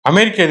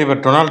அமெரிக்க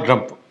அதிபர் Donald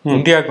Trump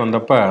இந்தியாவுக்கு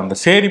வந்தப்ப அந்த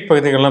சேரி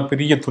பகுதிகள்லாம்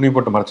பெரிய துணி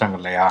போட்டு மறைச்சாங்க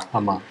இல்லையா?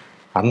 ஆமாம்.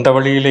 அந்த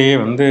வழியிலேயே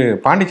வந்து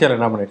பாண்டிச்சேரி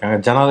என்ன பண்ணியிருக்காங்க,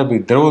 ஜனாதிபதி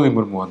திரௌபதி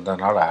முர்மு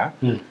வந்ததுனால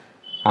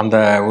அந்த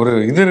ஒரு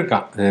இது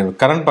இருக்கான்,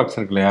 கரண்ட் பாக்ஸ்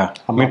இருக்கு இல்லையா,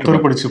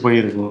 மீட்டர் பிடிச்சி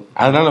போயிருக்கும்.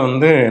 அதனால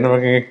வந்து என்ன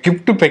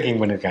கிஃப்ட் பேக்கிங்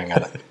பண்ணியிருக்காங்க.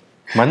 அதை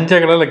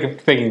மஞ்சள் கலரில்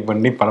கிஃப்ட் பேக்கிங்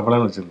பண்ணி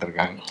பலன்னு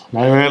வச்சுருந்துருக்காங்க.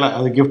 வேலை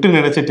அது கிஃப்ட்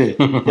நினைச்சிட்டு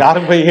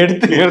யாரும் போய்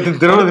எடுத்து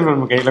திரௌபதி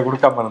முர்மு கையில்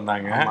கொடுக்காம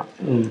இருந்தாங்க.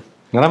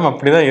 நிலைமை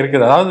அப்படிதான்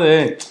இருக்குது. அதாவது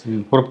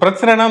ஒரு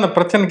பிரச்சனைனா அந்த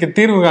பிரச்சனைக்கு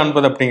தீர்வு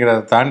காண்பது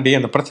அப்படிங்கிறத தாண்டி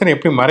அந்த பிரச்சனை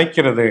எப்படி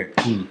மறைக்கிறது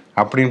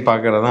அப்படின்னு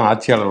பாக்குறது தான்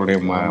ஆட்சியாளருடைய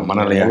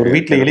மனநிலையா. ஒரு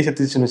வீட்டுல எலி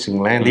செத்துச்சுன்னு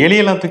வச்சுங்களேன், இந்த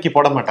எலியெல்லாம் தூக்கி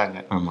போட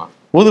மாட்டாங்க. ஆமா,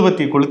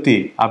 ஊதுபத்தி கொளுத்தி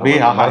அப்படியே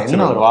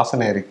என்ன ஒரு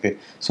வாசனை இருக்கு,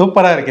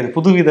 சூப்பரா இருக்குது,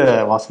 புதுவித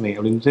வாசனை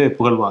அப்படின்ட்டு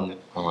புகழ்வாங்க.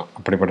 ஆமா,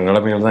 அப்படிப்பட்ட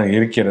நிலைமைகள் தான்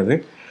இருக்கிறது.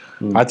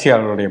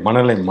 ஆட்சியாளருடைய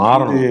மனநிலை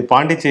மாறணும்.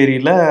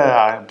 பாண்டிச்சேரியில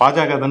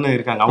பாஜக தானே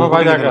இருக்காங்க, அவங்க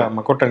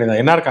பாஜக கூட்டணி தான்,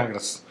 என்ஆர்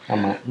காங்கிரஸ்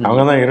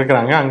அவங்க தான்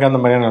இருக்கிறாங்க. அங்க அந்த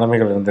மாதிரியான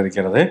நிலைமைகள்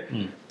இருந்திருக்கிறது.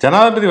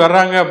 ஜனாதிபதி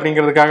வர்றாங்க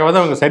அப்படிங்கிறதுக்காகவே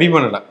அவங்க சரி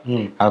பண்ணல,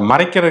 அதை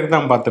மறைக்கிறதுக்கு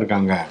தான்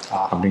பார்த்துருக்காங்க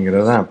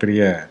அப்படிங்கிறது தான்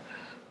பெரிய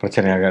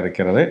பிரச்சனையாக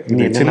இருக்கிறது.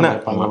 இது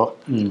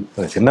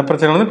சின்ன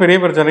பிரச்சனை வந்து பெரிய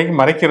பிரச்சனைக்கு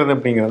மறைக்கிறது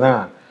அப்படிங்கிறது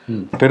தான்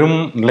பெரும்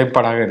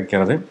நிலைப்பாடாக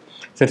இருக்கிறது.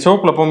 சரி,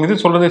 சோக்குள்ள போகும்.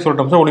 இது சொல்றதே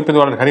சொல்லிட்டோம் சார்.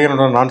 ஒளிப்பதிவாளர்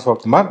ஹரிஹரனுடன் நான்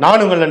சிவகுமார்,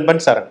 நான் உங்கள்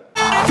நண்பன் சரண்.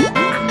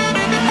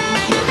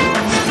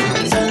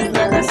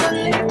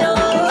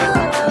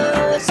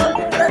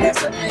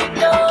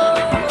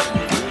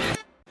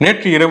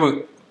 நேற்று இரவு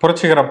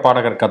புரட்சிகர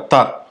பாடகர்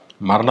கத்தார்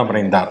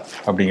மரணமடைந்தார்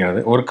அப்படிங்கிறது.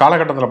 ஒரு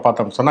காலகட்டத்தில்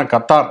பார்த்தோம் சொன்னால்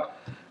கத்தார்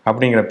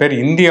அப்படிங்கிற பேர்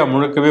இந்தியா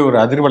முழுக்கவே ஒரு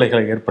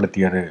அதிர்வலைகளை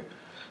ஏற்படுத்தியது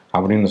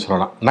அப்படின்னு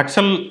சொல்லலாம்.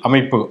 நக்சல்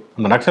அமைப்பு,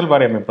 அந்த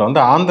நக்சல்வாரி அமைப்பில்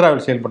வந்து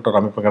ஆந்திராவில் செயல்பட்ட ஒரு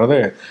அமைப்புங்கிறது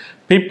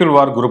பீப்புள்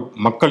வார் குரூப்,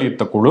 மக்கள்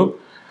யுத்த குழு.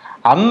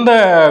 அந்த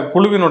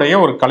குழுவினுடைய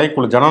ஒரு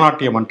கலைக்குழு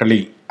ஜனநாட்டிய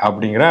மண்டலி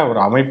அப்படிங்கிற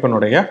ஒரு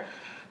அமைப்பினுடைய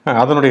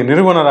அதனுடைய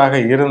நிறுவனராக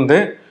இருந்து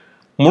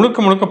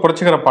முழுக்க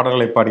புரட்சிகர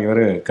பாடல்களை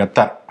பாடியவர்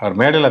கத்தார்.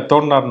 அவர் மேடையில்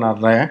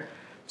தோன்றாருனால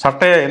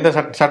சட்டையை எந்த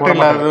சட்டை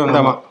இல்லாதது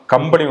வந்து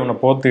கம்பெனி ஒன்று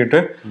போத்திக்கிட்டு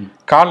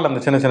காலில்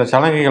அந்த சின்ன சின்ன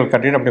சலங்கைகள்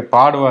கட்டிட்டு அப்படி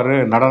பாடுவார்,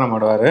 நடனம்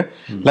ஆடுவார்.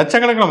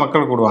 லட்சக்கணக்கில்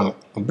மக்கள் கூடுவாங்க.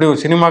 இப்படி ஒரு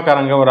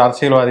சினிமாக்காரங்க, ஒரு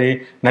அரசியல்வாதி,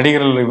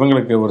 நடிகர்கள்,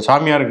 இவங்களுக்கு ஒரு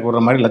சாமியாருக்கு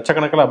கூடுற மாதிரி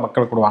லட்சக்கணக்கில்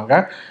மக்கள்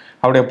கூடுவாங்க.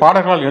 அவருடைய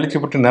பாடல்களால் எழுச்சி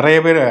பெற்று நிறைய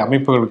பேர்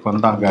அமைப்புகளுக்கு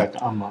வந்தாங்க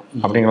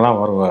அப்படிங்கலாம்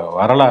ஒரு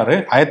வரலாறு.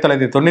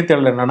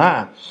 1997 என்னன்னா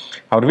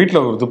அவர்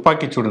வீட்டில் ஒரு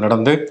துப்பாக்கிச்சூடு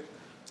நடந்து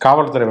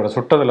காவல்துறை அவரை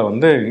சுட்டதில்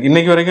வந்து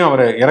இன்னைக்கு வரைக்கும்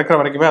அவர் இறக்குற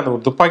வரைக்குமே அந்த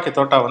ஒரு துப்பாக்கி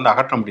தோட்டா வந்து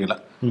அகற்ற முடியல.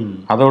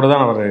 அதோடு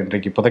தான் அவர்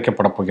இன்றைக்கு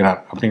புதைக்கப்பட போகிறார்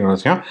அப்படிங்கிற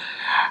விஷயம்.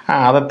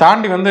 அதை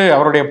தாண்டி வந்து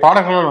அவருடைய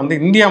பாடல்கள்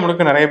வந்து இந்தியா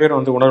முழுக்க நிறைய பேர்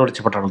வந்து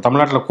உணர்வெளிச்சப்பட்டார்கள்.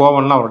 தமிழ்நாட்டில்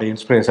கோவம்னா அவருடைய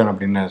இன்ஸ்பிரேஷன்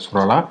அப்படின்னு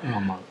சொல்லலாம்.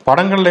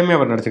 படங்கள்லையுமே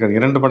அவர் நடிச்சிருக்கார்.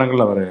 2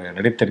 படங்கள் அவர்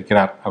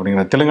நடித்திருக்கிறார்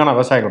அப்படிங்கிற தெலுங்கானா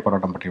விவசாயிகள்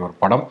போராட்டம் பற்றிய ஒரு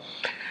படம்.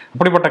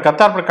 அப்படிப்பட்ட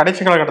கத்தார்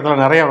கடைசி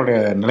காலகட்டத்தில் நிறைய அவருடைய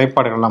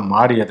நிலைப்பாடுகள்லாம்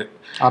மாறியது.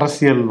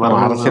 அரசியல்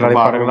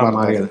நிலைப்பாடுகள்லாம்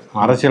மாறியது.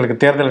 அரசியலுக்கு,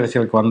 தேர்தல்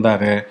அரசியலுக்கு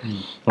வந்தார்.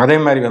 அதே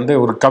மாதிரி வந்து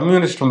ஒரு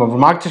கம்யூனிஸ்ட்,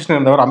 மார்க்சிஸ்ட்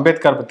இருந்தவர்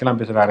அம்பேத்கர் பற்றிலாம்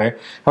பேசுகிறாரு.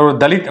 அவர் ஒரு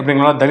தலித்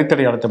அப்படிங்கிறனால தலித்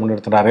அடையாளத்தை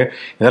முன்னெடுத்துறாரு.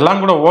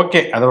 இதெல்லாம் கூட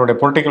ஓகே, அதோடைய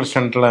பொலிட்டிக்கல்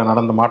ஸ்டண்டில்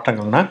நடந்த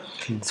மாற்றங்கள்னா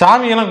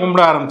சாமியெல்லாம்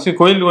கும்பிட ஆரம்பித்து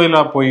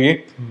கோயிலாக போய்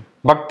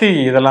பக்தி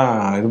இதெல்லாம்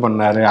இது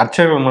பண்ணார்.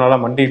 அர்ச்சகர்கள்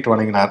முன்னாலாம் மண்டிட்டு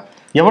வணங்கினார்.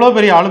 எவ்வளோ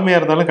பெரிய ஆளுமையாக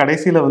இருந்தாலும்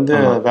கடைசியில் வந்து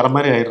வேற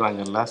மாதிரி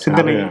ஆயிடுறாங்கல்ல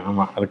சிந்தனை.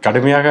 ஆமாம், அது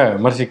கடுமையாக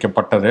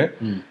விமர்சிக்கப்பட்டது.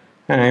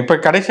 இப்போ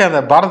கடைசி அந்த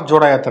பாரத்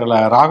ஜோடா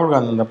யாத்திரையில் ராகுல்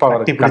காந்தி இருந்தப்போ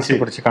அவர்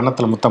பிடிச்சி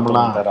கன்னத்தில்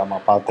முத்தமெல்லாம்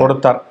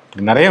கொடுத்தார்.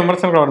 நிறைய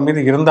விமர்சனங்கள் அவர்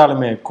மீது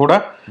இருந்தாலுமே கூட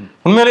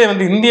உண்மையிலேயே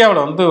வந்து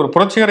இந்தியாவில் வந்து ஒரு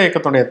புரட்சிகர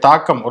இயக்கத்துடைய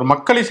தாக்கம், ஒரு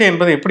மக்கள் இசை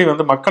என்பது எப்படி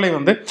வந்து மக்களை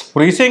வந்து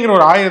ஒரு இசைங்கிற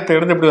ஒரு ஆயுதத்தை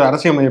எடுத்து எப்படி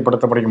அரசியல்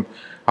மையப்படுத்த முடியும்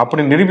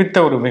அப்படி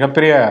நிரூபித்த ஒரு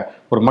மிகப்பெரிய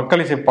ஒரு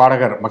மக்கள் இசை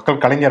பாடகர்,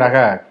 மக்கள்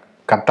கலைஞராக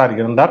கத்தார்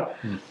இருந்தார்.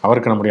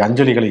 அவருக்கு நம்முடைய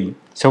அஞ்சலிகளை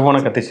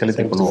செவ்வணக்கத்தை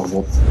செலுத்திக்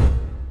கொள்வோம்.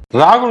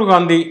 ராகுல்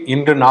காந்தி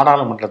இன்று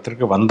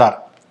நாடாளுமன்றத்திற்கு வந்தார்.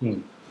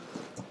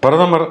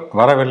 பிரதமர்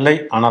வரவில்லை,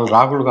 ஆனால்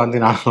ராகுல் காந்தி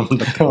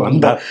நாடாளுமன்றத்தில்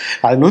வந்தார்.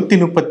 அது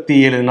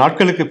 137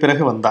 நாட்களுக்கு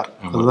பிறகு வந்தார்.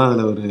 அதுதான்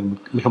அதுல ஒரு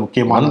மிக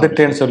முக்கியமான.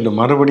 வந்துட்டேன்னு சொல்லு,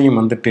 மறுபடியும்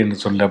வந்துட்டேன்னு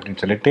சொல்லு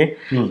அப்படின்னு சொல்லிட்டு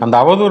அந்த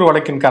அவதூறு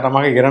வழக்கின்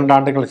காரணமாக 2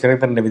 ஆண்டுகள் சிறை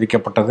தண்டனை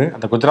விதிக்கப்பட்டது.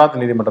 அந்த குஜராத்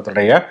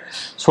நீதிமன்றத்துடைய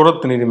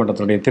சூரத்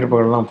நீதிமன்றத்துடைய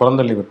தீர்ப்புகள்லாம்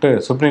புறந்தள்ளி விட்டு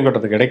சுப்ரீம்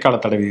கோர்ட்டுக்கு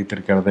இடைக்கால தடை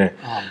விதித்திருக்கிறது.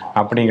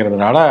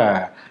 அப்படிங்கிறதுனால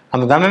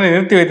அந்த தண்டனை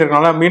நிறுத்தி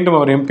வைத்திருக்கனால மீண்டும்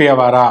அவர் எம்பி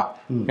ஆவாரா,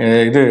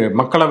 இது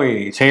மக்களவை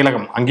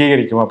செயலகம்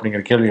அங்கீகரிக்கும்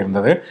அப்படிங்கிற கேள்வி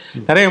இருந்தது.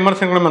 நிறைய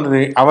விமர்சனங்களும் வந்தது.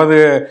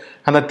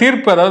 அந்த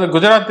தீர்ப்பு, அதாவது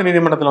குஜராத்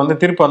நீதிமன்றத்தில் வந்து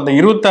தீர்ப்பு அந்த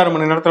 26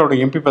 மணி நேரத்தில்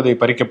அவருடைய எம்பி பதவி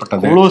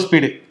பறிக்கப்பட்டது. அவ்வளோ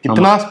ஸ்பீடு,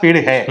 இத்தனா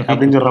ஸ்பீடு ஹே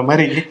அப்படின்னு சொல்ற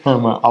மாதிரி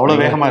அவ்வளோ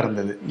வேகமா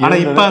இருந்தது. ஆனா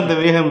இப்ப அந்த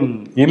வேகம்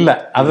இல்லை,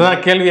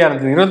 அதுதான் கேள்வியா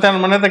இருந்தது.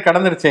 26 மணி நேரத்தை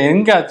கடந்துருச்சு,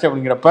 எங்க ஆச்சு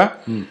அப்படிங்கிறப்ப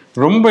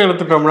ரொம்ப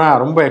இழுத்துட்டோம்னா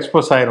ரொம்ப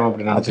எக்ஸ்போஸ் ஆயிரும்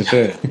அப்படின்னு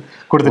நினைச்சிட்டு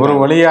ஒரு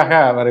வழியாக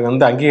அவரை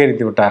வந்து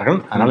அங்கீகரித்து விட்டார்கள்.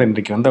 அதனால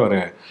இன்றைக்கு வந்து அவர்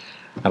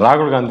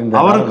ராகுல் காந்தி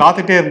அவரும்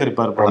காத்துட்டே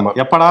இருந்திருப்பாரு,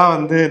 எப்படா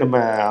வந்து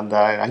நம்ம அந்த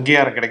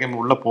அங்கீகாரம் கிடைக்காம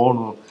உள்ள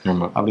போகணும்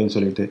அப்படின்னு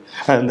சொல்லிட்டு.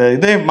 இந்த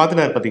இதே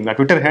மாத்தினார் பாத்தீங்களா,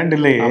 ட்விட்டர்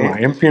ஹேண்டில்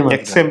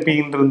எக்ஸ்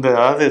எம்பின்னு இருந்த,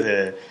 அதாவது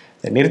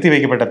நிறுத்தி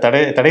வைக்கப்பட்ட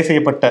தடை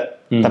செய்யப்பட்ட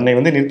தன்னை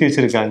வந்து நிறுத்தி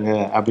வச்சிருக்காங்க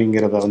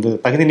அப்படிங்கிறத வந்து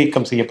தகுதி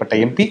நீக்கம் செய்யப்பட்ட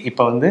எம்பி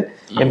இப்ப வந்து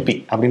எம்பி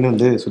அப்படின்னு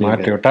வந்து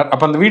மாற்றி விட்டார்.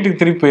 அப்ப அந்த வீட்டுக்கு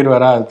திருப்பி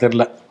போயிடுவாரா அது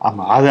தெரியல.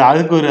 ஆமா,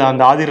 அதுக்கு ஒரு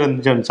அந்த ஆதிர்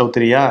ரஞ்சன்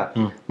சௌத்ரியா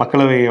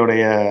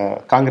மக்களவையுடைய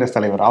காங்கிரஸ்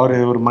தலைவர் அவரு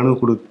ஒரு மனு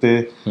கொடுத்து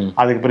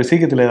அதுக்கு பிறகு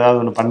சீக்கிரத்துல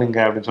ஏதாவது ஒண்ணு பண்ணுங்க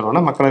அப்படின்னு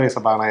சொன்னோம்னா மக்களவை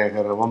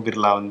சபாநாயகர் ஓம்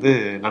பிர்லா வந்து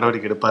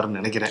நடவடிக்கை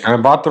எடுப்பாருன்னு நினைக்கிறேன்.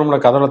 பாத்ரூம்ல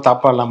கதவுல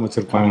தாப்பா இல்லாம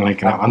வச்சிருப்பாங்க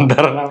நினைக்கிறேன்.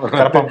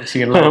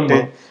 கரப்பாம்பூச்சிகள்லாம்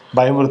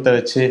பயமுறுத்த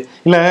வச்சு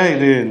இல்ல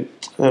இது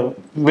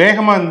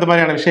வேகமா இந்த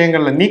மாதிரியான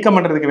விஷயங்கள்ல நீக்கம்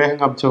பண்றதுக்கு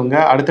வேகம் காமிச்சவங்க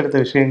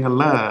அடுத்தடுத்த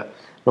விஷயங்கள்ல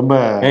ரொம்ப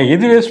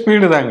இதுவே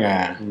ஸ்பீடு தாங்க.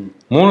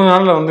 3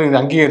 நாள்ல வந்து இது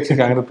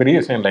அங்கீகரிச்சிருக்காங்க, பெரிய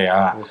விஷயம் இல்லையா?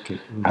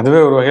 அதுவே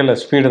ஒரு வகையில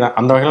ஸ்பீடு தான்.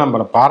 அந்த வகையில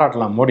நம்ம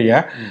பாராட்டலாம் மோடியை.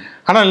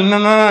 ஆனால்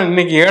என்னன்னா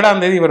இன்னைக்கு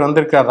 7ஆம் தேதி இவர்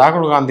வந்திருக்கார்,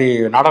 ராகுல் காந்தி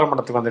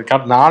நாடாளுமன்றத்துக்கு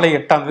வந்திருக்கார். நாளை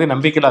 8ஆம் தேதி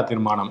நம்பிக்கையில்லா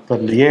தீர்மானம்.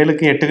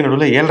 7க்கு 8க்கு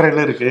நடுவில்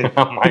 7:30 இருக்கு.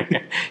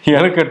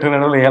 7க்கு 8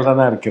 நடுவில் 7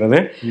 தான் இருக்கிறது.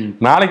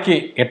 நாளைக்கு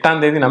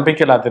 8ஆம் தேதி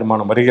நம்பிக்கையில்லா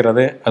தீர்மானம்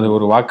வருகிறது. அது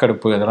ஒரு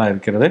வாக்கெடுப்பு இதெல்லாம்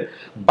இருக்கிறது.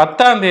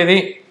 10ஆம் தேதி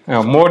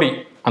மோடி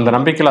அந்த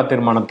நம்பிக்கையில்லா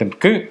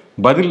தீர்மானத்திற்கு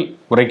பதில்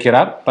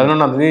உரைக்கிறார்.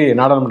 11ஆம் தேதி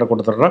நாடாளுமன்ற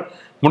கூட்டத்தொடர்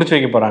முடிச்சு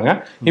வைக்க போறாங்க.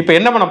 இப்ப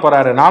என்ன பண்ண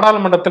போறாரு?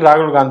 நாடாளுமன்றத்தில்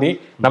ராகுல் காந்தி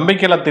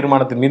நம்பிக்கையில்லா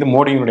தீர்மானத்தின் மீது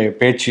மோடியினுடைய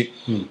பேச்சு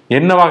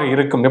என்னவாக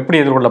இருக்கும், எப்படி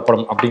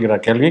எதிர்கொள்ளப்படும் அப்படிங்கிற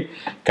கேள்வி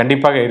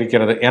கண்டிப்பாக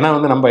இருக்கிறது. ஏன்னா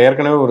வந்து நம்ம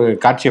ஏற்கனவே ஒரு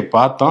காட்சியை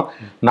பார்த்தோம்.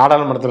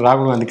 நாடாளுமன்றத்தில்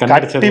ராகுல் காந்தி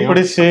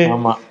கட்டிப்பிடிச்சு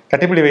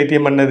கட்டிப்பிடி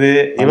வைத்தியம் பண்ணது,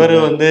 இவரு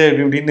வந்து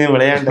இப்படின்னு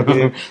விளையாண்டது,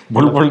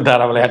 புல்புல்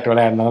தார விளையாட்டு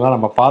விளையாடுனதெல்லாம்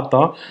நம்ம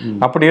பார்த்தோம்.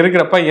 அப்படி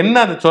இருக்கிறப்ப என்ன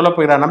அது சொல்ல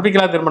போகிறார்?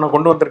 நம்பிக்கையில்லா தீர்மானம்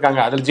கொண்டு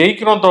வந்திருக்காங்க, அதில்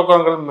ஜெயிக்கிறோம்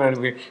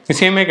தோக்கிறோங்கிறது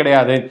விஷயமே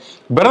கிடையாது.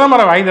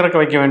 பிரதமரை வாய் திறக்க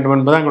வைக்க வேண்டும்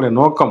என்பதுதான் எங்களுடைய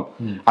நோக்கம்.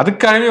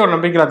 அதுக்காகவே ஒரு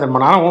நம்பிக்கையில்லா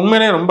தீர்மானம். ஆனால்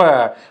உண்மையிலே ரொம்ப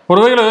ஒரு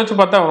வகையில் யோசிச்சு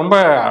பார்த்தா ரொம்ப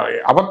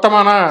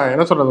அபத்தமான,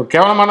 என்ன சொல்றது,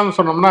 கேவலமானது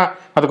சொன்னோம்னா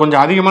அது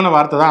கொஞ்சம் அதிகமான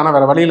வார்த்தை தான். ஆனால்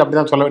வேற வழியில்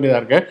அப்படிதான் சொல்ல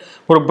வேண்டியதா இருக்கு.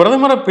 ஒரு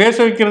பிரதமரை பேச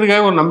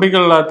வைக்கிறதுக்காக ஒரு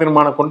நம்பிக்கையில்லா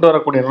தீர்மானம் கொண்டு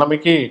வரக்கூடிய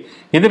நிலைமைக்கு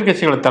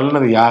எதிர்கட்சிகளை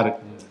தள்ளினது யாரு?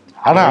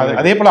 ஆனா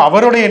அதே போல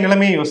அவருடைய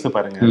நிலைமையை யோசித்து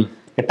பாருங்க.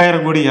 8000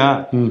 கோடியா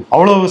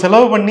அவ்வளவு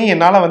செலவு பண்ணி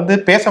என்னால வந்து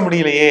பேச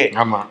முடியலையே.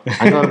 ஆமா,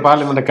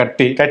 பார்லிமெண்ட்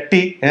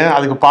கட்டி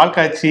அதுக்கு பால்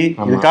காய்ச்சி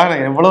இதுக்காக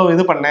எவ்வளவு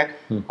இது பண்ணேன்,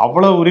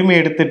 அவ்வளவு உரிமை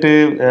எடுத்துட்டு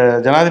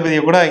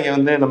ஜனாதிபதியை கூட இங்க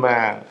வந்து நம்ம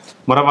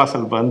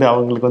முறவாசல் வந்து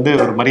அவங்களுக்கு வந்து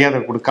ஒரு மரியாதை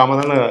கொடுக்காம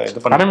தானே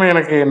இது பண்ண.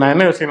 எனக்கு நான்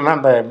என்ன யோசிக்கிறேன்னா,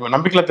 அந்த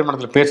நம்பிக்கையில்லா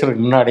தீர்மானத்தில்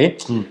பேசுறதுக்கு முன்னாடி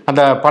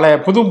அந்த பழைய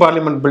புது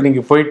பார்லிமெண்ட்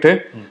பில்டிங்கு போயிட்டு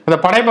அந்த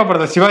படைப்பா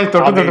படத்தை சிவாஜி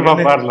தொட்டு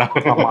பாப்பாருல,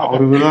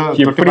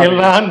 இப்படி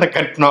எல்லாம் இந்த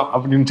கட்டணும்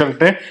அப்படின்னு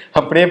சொல்லிட்டு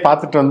அப்படியே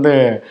பார்த்துட்டு வந்து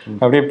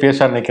அப்படியே பேச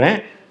நினைக்கிறேன்.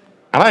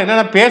 ஆனா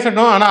என்னன்னா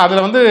பேசட்டும். ஆனா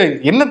அதுல வந்து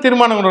என்ன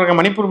தீர்மானம் கொண்டு இருக்க,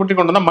 மணிப்பூர் பற்றி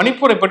கொண்டு வந்தா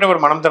மணிப்பூரை பற்றி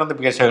அவர் மனம் திறந்து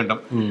பேச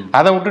வேண்டும்.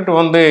 அதை விட்டுட்டு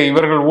வந்து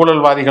இவர்கள்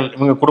ஊழல்வாதிகள்,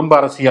 இவங்க குடும்ப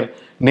அரசியல்,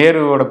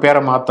 நேருவோட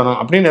பேரை மாற்றணும்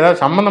அப்படின்னு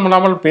ஏதாவது சம்மந்தம்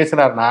இல்லாமல்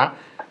பேசுறாருன்னா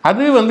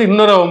அது வந்து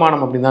இன்னொரு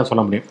அவமானம் அப்படின்னு தான்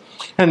சொல்ல முடியும்.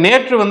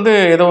 நேற்று வந்து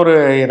ஏதோ ஒரு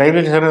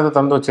ரயில்வே ஸ்டேஷன்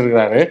தந்து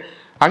வச்சிருக்கிறாரு.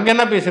 அங்க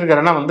என்ன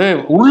பேசியிருக்காருன்னா வந்து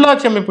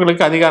உள்ளாட்சி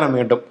அமைப்புகளுக்கு அதிகாரம்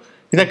வேண்டும்.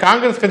 இதை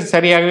காங்கிரஸ் கட்சி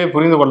சரியாகவே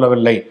புரிந்து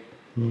கொள்ளவில்லை.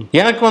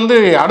 எனக்கு வந்து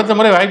அடுத்த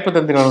முறை வாய்ப்பு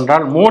தந்தினார்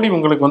என்றால் மோடி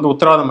உங்களுக்கு வந்து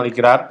உத்தரவாதம்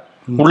அளிக்கிறார்,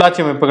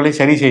 உள்ளாட்சி அமைப்புகளை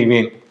சரி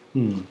செய்வேன்.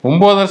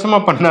 9 வருஷமா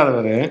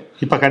பண்ணாதவரு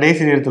இப்ப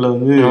கடைசி நேரத்துல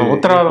வந்து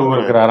உத்தரவாதம்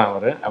இருக்கிறாரா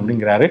அவரு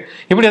அப்படிங்கிறாரு.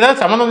 இப்படி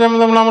ஏதாவது சம்மந்தம்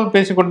இல்லாமல்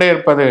பேசிக்கொண்டே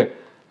இருப்பது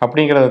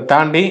அப்படிங்கிறத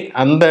தாண்டி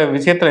அந்த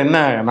விஷயத்துல என்ன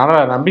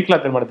நம்பிக்கையில்லா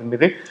தீர்மானத்தின்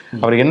மீது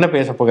அவர் என்ன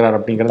பேச போகிறார்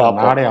அப்படிங்கிறது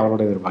நாடே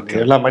அவரோட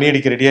எதிர்பார்க்க எல்லாம் மணி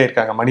அடிக்க ரெடியா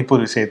இருக்காங்க.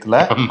 மணிப்பூர் விஷயத்துல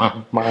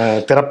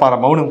திறப்பாரா,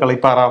 மௌனம்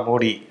கலைப்பாரா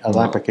மோடி?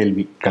 அதான் இப்ப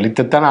கேள்வி.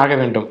 கழித்துத்தான் ஆக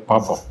வேண்டும்,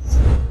 பார்ப்போம்.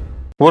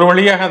 ஒரு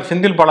வழியாக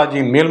செந்தில்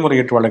பாலாஜியின்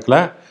மேல்முறையீட்டு வழக்குல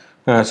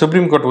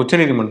சுப்ரீம் கோர்ட்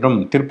உச்சநீதிமன்றம்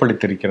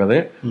தீர்ப்பளித்திருக்கிறது.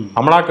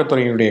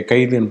 அமலாக்கத்துறையினுடைய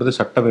கைது என்பது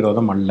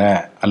சட்டவிரோதம்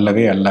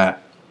அல்லவே அல்ல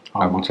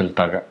அப்படின்னு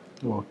சொல்லிட்டாங்க.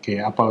 ஓகே,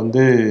 அப்ப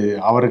வந்து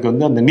அவருக்கு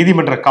வந்து அந்த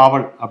நீதிமன்ற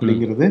காவல்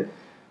அப்படிங்கிறது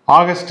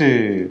ஆகஸ்ட்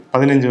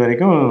 15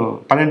 வரைக்கும்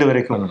 12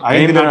 வரைக்கும்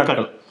 5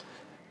 நாட்கள்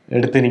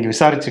எடுத்து நீங்க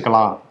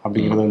விசாரிச்சுக்கலாம்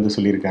அப்படிங்கறத வந்து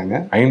சொல்லியிருக்காங்க.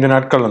 5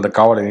 நாட்கள் அந்த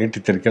காவலை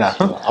நீட்டித்திருக்கிறார்.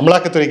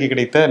 அமலாக்கத்துறைக்கு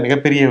கிடைத்த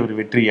மிகப்பெரிய ஒரு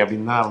வெற்றி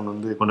அப்படின்னு தான் அவங்க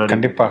வந்து கொண்டாடு.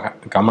 கண்டிப்பாக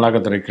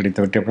அமலாக்கத்துறைக்கு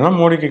கிடைத்த வெற்றி அப்படின்னா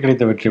மோடிக்கு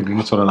கிடைத்த வெற்றி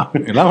அப்படின்னு சொல்லலாம்.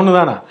 எல்லாம்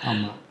ஒண்ணுதானா?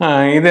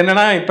 இது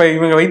என்னன்னா, இப்ப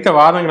இவங்க வைத்த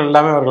வாதங்கள்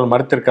எல்லாமே அவர்கள்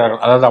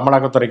மறுத்திருக்கிறார்கள். அதாவது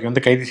அமலாக்கத்துறைக்கு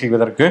வந்து கைது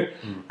செய்வதற்கு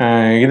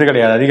இது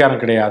கிடையாது,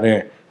 அதிகாரம் கிடையாது,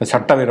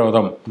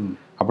 சட்டவிரோதம்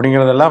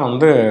அப்படிங்கிறதெல்லாம்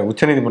வந்து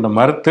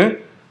உச்சநீதிமன்றம் மறுத்து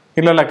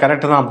இல்லை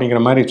கரெக்டு தான் அப்படிங்கிற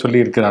மாதிரி சொல்லி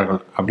இருக்கிறார்கள்.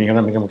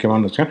 அப்படிங்கிறத மிக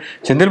முக்கியமான விஷயம்.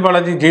 செந்தில்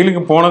பாலாஜி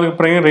ஜெயிலுக்கு போனதுக்கு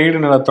பிறகு ரெய்டு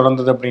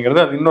தொடர்ந்தது அப்படிங்கிறது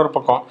அது இன்னொரு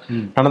பக்கம்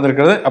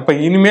நடந்திருக்கிறது. அப்போ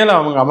இனிமேல்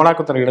அவங்க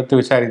அமலாக்கத்துறை எடுத்து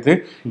விசாரித்து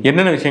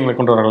என்னென்ன விஷயங்களை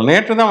கொண்டு வரார்கள்.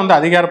 நேற்று தான் வந்து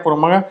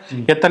அதிகாரப்பூர்வமாக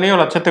எத்தனையோ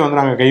லட்சத்தை வந்து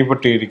நாங்கள்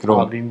கைப்பற்றி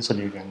இருக்கிறோம் அப்படின்னு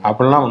சொல்லியிருக்காங்க.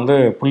 அப்படிலாம் வந்து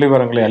புள்ளி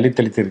விவரங்களை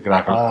அள்ளித்தளித்து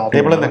இருக்கிறார்கள்.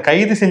 அதே போல இந்த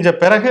கைது செஞ்ச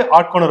பிறகு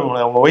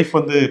ஆட்கொணர்வு அவங்க ஒய்ஃப்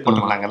வந்து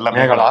போட்டுருந்தாங்கல்ல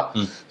மேகலா.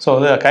 ஸோ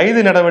வந்து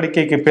கைது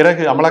நடவடிக்கைக்கு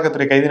பிறகு,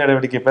 அமலாக்கத்துறை கைது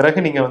நடவடிக்கை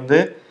பிறகு நீங்க வந்து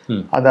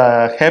அந்த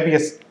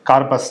ஹேபியஸ்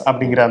கார்பஸ்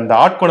அப்படிங்கிற அந்த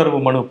ஆட்கொணர்வு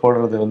மனு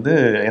போடுறது வந்து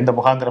எந்த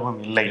முகாந்திரமும்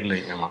இல்லை.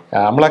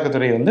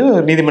 அமலாக்கத்துறை வந்து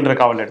நீதிமன்ற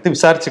காவல் எடுத்து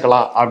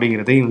விசாரிச்சுக்கலாம்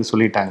அப்படிங்கிறதையும் வந்து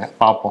சொல்லிட்டாங்க.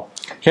 பார்ப்போம்.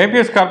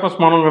 ஹேபியஸ் கார்பஸ்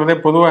மனுங்கிறதே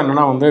பொதுவாக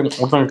என்னன்னா வந்து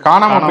ஒருத்தவங்க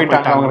காணாம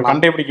போயிட்டாங்க, அவங்க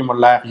கண்டுபிடிக்க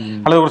முடியல,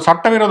 அல்லது ஒரு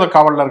சட்டவிரோத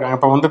காவலில் இருக்காங்க.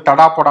 இப்போ வந்து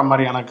தடா போடா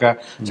மாதிரியான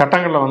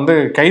சட்டங்களில் வந்து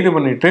கைது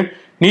பண்ணிட்டு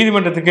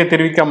நீதிமன்றத்துக்கே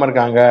தெரிவிக்காம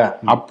இருக்காங்க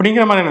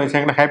அப்படிங்கிற மாதிரியான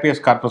விஷயங்களை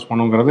ஹேபியஸ் கார்பஸ்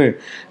பண்ணுங்கிறது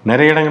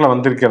நிறைய இடங்களில்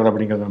வந்திருக்கிறது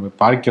அப்படிங்கிறத நம்ம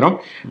பார்க்கிறோம்.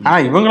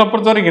 ஆனால் இவங்களை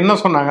பொறுத்த வரைக்கும் என்ன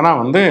சொன்னாங்கன்னா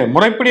வந்து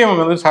முறைப்படி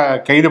அவங்க வந்து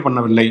கைது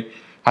பண்ணவில்லை,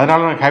 அதனால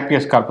நாங்கள்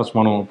ஹேப்பியஸ் கார்பஸ்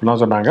பண்ணுவோம்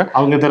அப்படிலாம் சொன்னாங்க.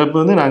 அவங்க தரப்பு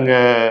வந்து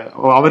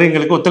அவர்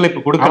எங்களுக்கு ஒத்துழைப்பு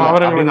கொடுக்கல,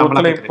 அவர்களுக்கு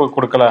ஒத்துழைப்பு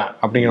கொடுக்கல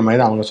அப்படிங்கிற மாதிரி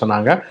தான் அவங்க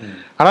சொன்னாங்க.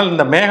 ஆனால்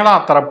இந்த மேகலா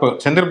தரப்பு,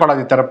 செந்தில்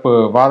பாலாஜி தரப்பு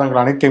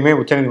வாதங்கள் அனைத்தையுமே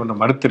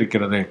உச்சநீதிமன்றம்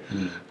மறுத்திருக்கிறது.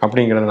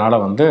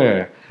 அப்படிங்கிறதுனால வந்து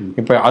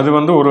இப்போ அது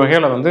வந்து ஒரு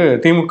வகையில் வந்து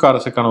திமுக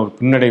அரசுக்கான ஒரு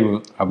பின்னடைவு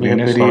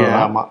அப்படின்னு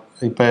சொல்லலாம். ஆமாம்,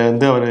 இப்போ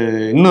வந்து அவர்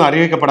இன்னும்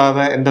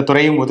அறிவிக்கப்படாத, எந்த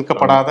துறையும்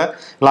ஒதுக்கப்படாத,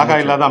 லாகா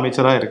இல்லாத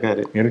அமைச்சராக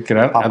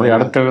இருக்கிறார். அது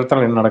அடுத்த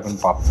விதத்தில் என்ன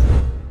நடக்குன்னு பார்ப்போம்.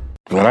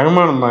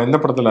 ரகமாக நம்ம இந்த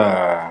படத்தில்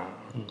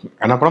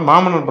என்ன படம்,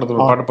 மாமன்னர்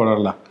படத்துல பாட்டு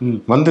பாடல,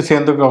 வந்து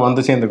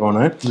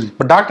சேர்ந்துக்கோன்னு.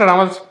 இப்போ டாக்டர்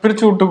ராமதாஸ்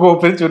பிரிச்சு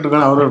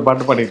விட்டுக்கோன்னு அவர் ஒரு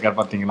பாட்டு பாடியிருக்காரு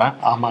பார்த்தீங்களா?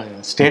 ஆமாம்,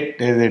 ஸ்டேட்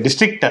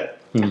டிஸ்ட்ரிக்ட்.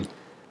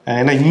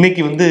 ஏன்னா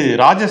இன்னைக்கு வந்து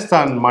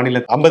ராஜஸ்தான்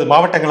மாநில 50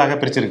 மாவட்டங்களாக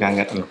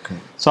பிரிச்சிருக்காங்க.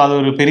 ஸோ அது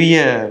ஒரு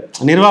பெரிய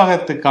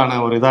நிர்வாகத்துக்கான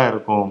ஒரு இதாக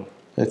இருக்கும்.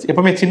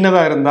 எப்பவுமே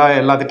சின்னதாக இருந்தால்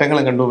எல்லா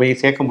திட்டங்களும் கொண்டு போய்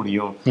சேர்க்க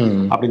முடியும்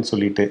அப்படின்னு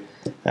சொல்லிட்டு.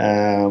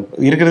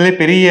 இருக்கிறதுலே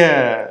பெரிய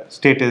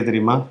ஸ்டேட் எது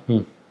தெரியுமா?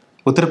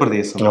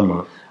 உத்தரப்பிரதேசம்.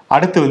 ஆமாம்.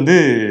 அடுத்து வந்து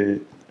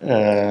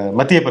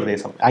மத்திய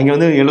பிரதேசம். அங்கே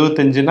வந்து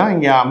 75னா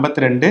இங்கே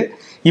 52.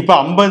 இப்போ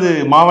 50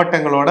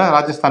 மாவட்டங்களோட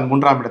ராஜஸ்தான்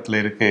 3ஆம் இடத்துல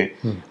இருக்கு.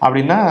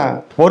 அப்படின்னா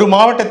ஒரு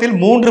மாவட்டத்தில்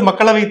 3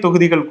 மக்களவை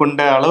தொகுதிகள்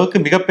கொண்ட அளவுக்கு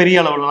மிகப்பெரிய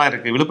அளவுலாம்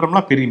இருக்கு.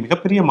 விழுப்புரம்லாம்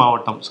மிகப்பெரிய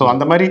மாவட்டம். ஸோ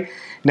அந்த மாதிரி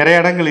நிறைய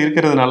இடங்கள்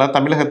இருக்கிறதுனால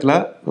தமிழகத்துல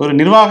ஒரு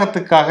நிர்வாக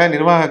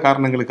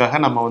காரணங்களுக்காக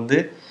நம்ம வந்து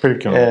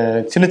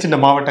சின்ன சின்ன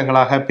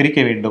மாவட்டங்களாக பிரிக்க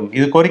வேண்டும்.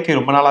 இது கோரிக்கை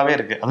ரொம்ப நாளாவே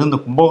இருக்கு. அது இந்த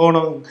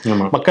கும்பகோணம்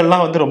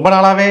மக்கள்லாம் வந்து ரொம்ப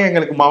நாளாவே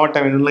எங்களுக்கு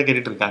மாவட்டம் வேணும்னு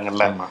கேட்டுட்டு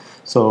இருக்காங்கல்ல.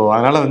 ஸோ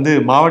அதனால வந்து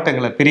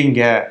மாவட்டங்களை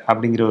பிரிங்க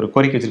அப்படிங்கிற ஒரு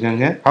கோரிக்கை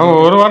வச்சிருக்காங்க. அவங்க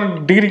ஒரு வாரம்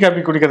டிகிரி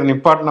காப்பி குடிக்கிறத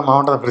நிப்பாட்டின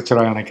மாவட்டத்தை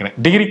பிரிச்சிருவாங்க நினைக்கிறேன்.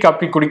 டிகிரி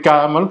காப்பி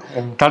குடிக்காமல்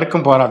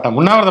தடுக்கும் போராட்டம்,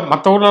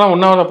 மற்ற ஊர்லாம்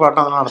உண்ணாவிரத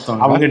போராட்டம்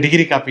நடத்துவாங்க. அவங்க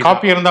டிகிரி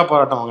காப்பி இருந்தா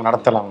போராட்டம் அவங்க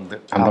நடத்தலாம் வந்து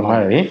அந்த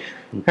மாதிரி.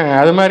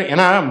 அது மாதிரி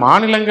ஏன்னா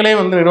மாநிலங்களே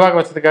வந்து நிர்வாக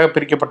வசதிக்காக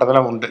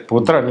பிரிக்கப்பட்டதெல்லாம் உண்டு.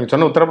 இப்போ நீங்க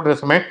சொன்ன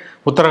உத்தரப்பிரதேசமே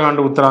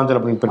உத்தரகாண்ட், உத்தராஞ்சல்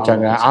அப்படின்னு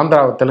பிரிச்சாங்க.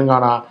 ஆந்திரா,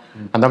 தெலுங்கானா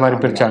அந்த மாதிரி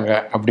பிரிச்சாங்க.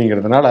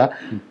 அப்படிங்கிறதுனால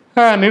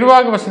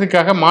நிர்வாக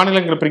வசதிக்காக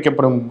மாநிலங்கள்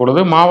பிரிக்கப்படும்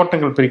பொழுது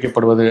மாவட்டங்கள்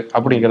பிரிக்கப்படுவது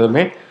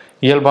அப்படிங்கிறதுமே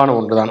இயல்பான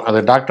ஒன்றுதான். அது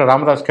டாக்டர்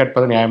ராமதாஸ்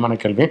கேட்பது நியாயமான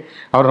கேள்வி.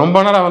 அவர் ரொம்ப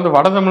நாளாக வந்து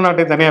வட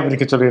தமிழ்நாட்டை தனியாக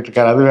பிரிக்க சொல்லிட்டு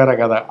இருக்காரு. அது வேற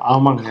கதை.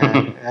 ஆமாங்க.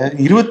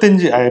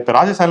 25 இப்போ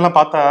ராஜஸ்தான்லாம்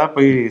பார்த்தா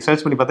போய்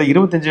சர்ச் பண்ணி பார்த்தா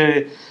 25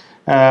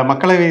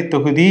 மக்களவை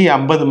தொகுதி,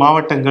 50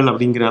 மாவட்டங்கள்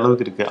அப்படிங்கிற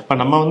அளவுக்கு இருக்கு. அப்ப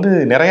நம்ம வந்து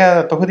நிறைய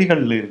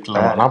தொகுதிகள்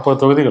இருக்குல்ல, 40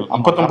 தொகுதிகள்,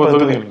 59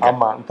 தொகுதிகள்.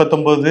 ஆமா,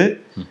 39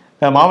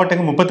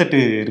 மாவட்டங்கள்,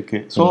 38 இருக்கு.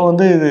 ஸோ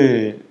வந்து இது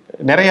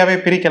நிறையவே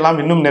பிரிக்கலாம்,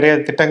 இன்னும் நிறைய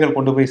திட்டங்கள்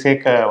கொண்டு போய்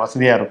சேர்க்க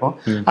வசதியா இருக்கும்.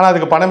 ஆனா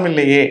அதுக்கு பணம்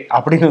இல்லையே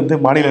அப்படின்னு வந்து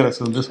மாநில அரசு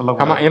வந்து சொல்ல.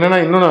 ஆமா, என்னன்னா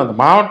இன்னொன்று அந்த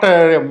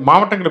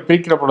மாவட்டங்களை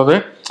பிரிக்கிற பொழுது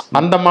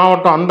அந்த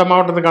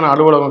மாவட்டத்துக்கான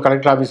அலுவலகம்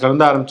கலெக்டர் ஆஃபீஸ்ல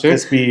இருந்து ஆரம்பிச்சு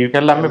எஸ்பி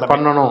எல்லாமே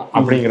பண்ணணும்.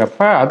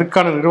 அப்படிங்கிறப்ப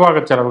அதுக்கான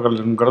நிர்வாக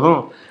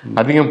செலவுகள்ங்கிறதும்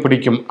அதிகம்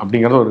பிடிக்கும்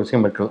அப்படிங்கிறது ஒரு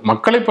விஷயம் இருக்குது.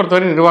 மக்களை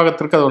பொறுத்தவரை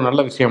நிர்வாகத்திற்கு அது ஒரு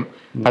நல்ல விஷயம்.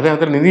 அதே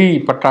நேரத்தில் நிதி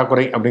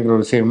பற்றாக்குறை அப்படிங்கிற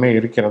ஒரு விஷயமே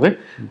இருக்கிறது.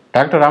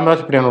 டாக்டர்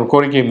ராமதாஸ் இப்படியான ஒரு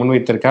கோரிக்கையை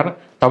முன்வைத்திருக்கார்.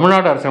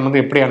 தமிழ்நாடு அரசு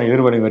வந்து எப்படியான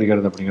எதிர்வரை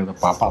வருகிறது அப்படிங்கிறத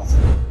பார்ப்போம்.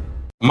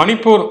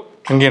 மணிப்பூர்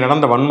அங்கே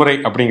நடந்த வன்முறை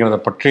அப்படிங்கிறத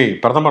பற்றி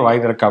பிரதமர்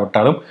வாய்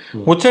திறக்காவிட்டாலும்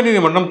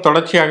உச்சநீதிமன்றம்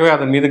தொடர்ச்சியாகவே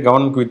அதன் மீது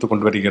கவனம் குவித்து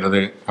கொண்டு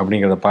வருகிறது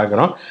அப்படிங்கிறத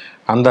பார்க்கிறோம்.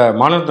 அந்த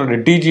மாநிலத்தினுடைய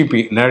டிஜிபி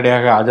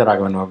நேரடியாக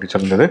ஆஜராக வேண்டும் அப்படி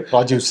சொல்லியிருந்தது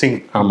ராஜீவ் சிங்.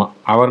 ஆமாம்,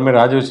 அவருமே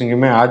ராஜீவ்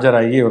சிங்குமே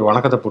ஆஜராகி ஒரு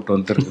வணக்கத்தை போட்டு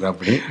வந்துருக்கு.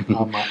 அப்படி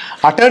ஆமாம்,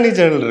 அட்டர்னி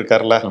ஜெனரல்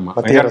இருக்கார்ல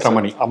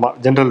வெங்கட்ரமணி. ஆமாம்,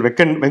 ஜெனரல்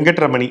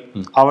வெங்கட்ரமணி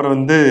அவர்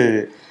வந்து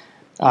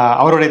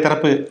அவருடைய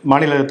தரப்பு,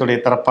 மாநிலத்துடைய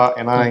தரப்பா,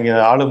 ஏன்னா இங்கே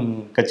ஆளும்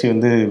கட்சி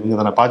வந்து இவங்க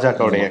தானே,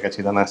 பாஜகவுடைய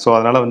கட்சி தானே. ஸோ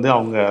அதனால வந்து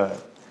அவங்க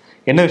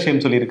என்ன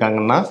விஷயம்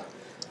சொல்லியிருக்காங்கன்னா,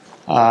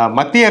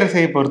 மத்திய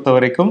அரசை பொறுத்த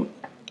வரைக்கும்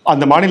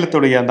அந்த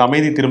மாநிலத்துடைய அந்த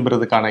அமைதி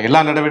திரும்புறதுக்கான எல்லா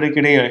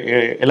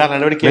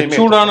நடவடிக்கையும்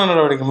சூடான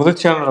நடவடிக்கை,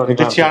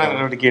 முதிர்ச்சியான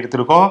நடவடிக்கை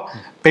எடுத்திருக்கோம்.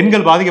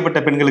 பெண்கள்,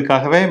 பாதிக்கப்பட்ட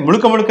பெண்களுக்காகவே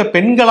முழுக்க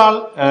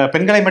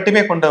பெண்களை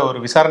மட்டுமே கொண்ட ஒரு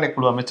விசாரணை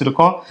குழு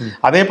அமைச்சிருக்கோம்.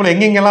 அதே போல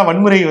எங்கெங்கெல்லாம்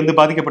வன்முறை வந்து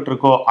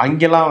பாதிக்கப்பட்டிருக்கோ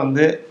அங்கெல்லாம்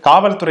வந்து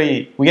காவல்துறை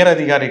உயர்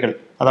அதிகாரிகள்,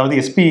 அதாவது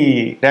எஸ்பி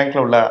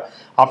ரேங்க்ல உள்ள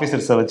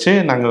ஆபீசர்ஸை வச்சு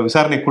நாங்கள்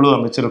விசாரணை குழு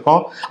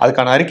அமைச்சிருக்கோம்.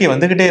 அதுக்கான அறிக்கை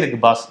வந்துகிட்டே இருக்கு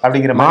பாஸ்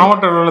அப்படிங்கிற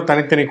மாவட்ட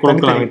தனித்தனி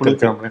குழுக்கள்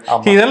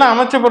அமைச்சிருக்கோம். இதெல்லாம்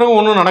அமைச்ச பிறகு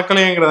ஒன்றும்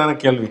நடக்கலையேங்கிறதான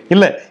கேள்வி.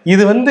 இல்ல,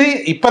 இது வந்து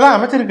இப்பதான்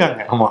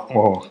அமைச்சிருக்காங்க. ஆமா,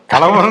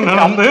 கலவரம்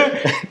நடந்து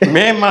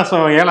மே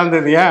மாசம் 7ஆம்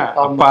தேதியா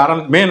அப்ப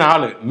மே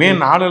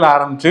 4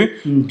 ஆரம்பிச்சு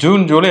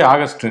ஜூன், ஜூலை,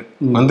 ஆகஸ்ட்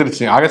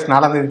வந்துருச்சு. ஆகஸ்ட்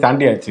 4ஆம் தேதி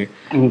தாண்டியாச்சு.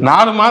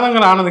 4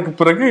 மாதங்கள் ஆனதுக்கு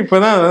பிறகு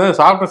இப்பதான்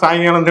சாப்பிட்ட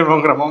சாயங்காலம்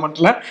திரும்பங்கிற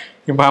மொமெண்ட்ல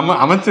இப்ப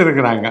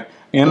அமைச்சிருக்கிறாங்க.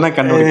 என்ன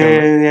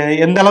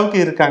எந்த அளவுக்கு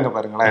இருக்காங்க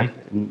பாருங்களேன்,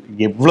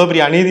 எவ்வளவு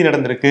பெரிய அநீதி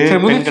நடந்திருக்கு.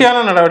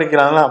 முதிர்ச்சியான நடவடிக்கை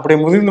அப்படியே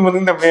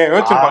முதிர்ந்து அப்படியே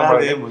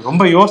யோசிச்சிருப்பாங்க,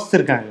 ரொம்ப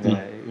யோசிச்சிருக்காங்க.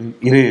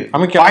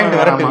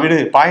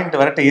 பாயிண்ட்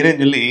வரட்டு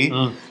இருன்னு சொல்லி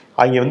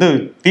அங்க வந்து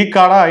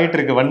தீக்காடா ஆயிட்டு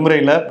இருக்கு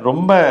வன்முறையில.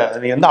 ரொம்ப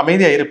வந்து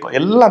அமைதியா இருப்போம்,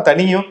 எல்லாம்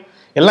தனியும்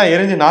எல்லாம்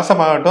எரிஞ்சு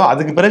நாசமாகட்டும்,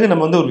 அதுக்கு பிறகு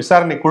நம்ம வந்து ஒரு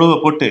விசாரணை குழுவை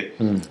போட்டு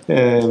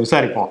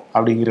விசாரிப்போம்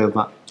அப்படிங்கிறது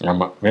தான்.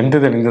 ஆமா, வெந்து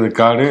தெரிந்தது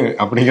காடு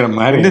அப்படிங்கிற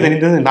மாதிரி, வெந்து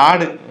தெரிந்தது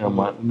நாடு.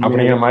 ஆமா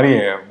அப்படிங்கிற மாதிரி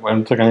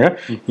வந்துருக்காங்க.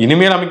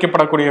 இனிமேல்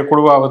அமைக்கப்படக்கூடிய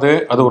குழுவாவது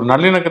அது ஒரு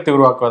நல்லிணக்கத்தை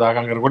உருவாக்குவதாக,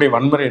 அங்க இருக்கக்கூடிய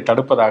வன்முறையை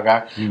தடுப்பதாக,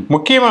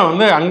 முக்கியமா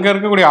வந்து அங்க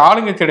இருக்கக்கூடிய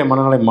ஆளுங்கட்சியுடைய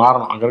மனநிலை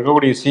மாறணும். அங்க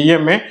இருக்கக்கூடிய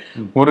சிஎம்ஏ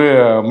ஒரு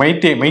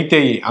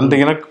மைத்தேயி அந்த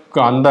இனக்கு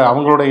அந்த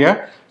அவங்களுடைய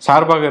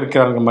சார்பாக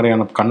இருக்கிறாங்க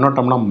மாதிரியான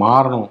கண்ணோட்டம்லாம்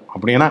மாறணும்.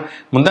 அப்படின்னா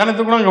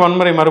முந்தானத்துக்குள்ள அங்கே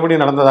வன்முறை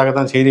மறுபடியும் நடந்ததாக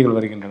தான் செய்திகள்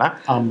வருகின்றன.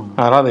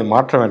 அதனால் அதை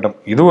மாற்ற வேண்டும்.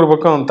 இது ஒரு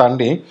பக்கம்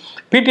தாண்டி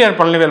பிடிஆர்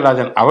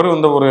பழனிவேல்ராஜன் அவர்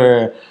வந்து ஒரு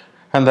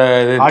அந்த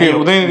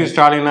உதயநிதி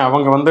ஸ்டாலின்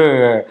அவங்க வந்து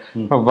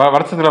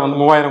வருஷத்துல வந்து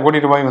 3000 கோடி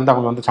ரூபாய் வந்து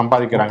அவங்க வந்து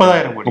சம்பாதிக்கிறாங்க.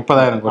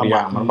 30,000 கோடியா,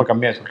 ரொம்ப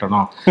கம்மியா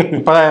சொல்றணும்,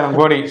 30,000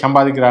 கோடி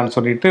சம்பாதிக்கிறான்னு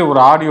சொல்லிட்டு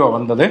ஒரு ஆடியோ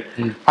வந்தது.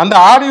 அந்த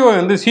ஆடியோ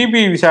வந்து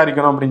சிபிஐ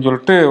விசாரிக்கணும் அப்படின்னு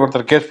சொல்லிட்டு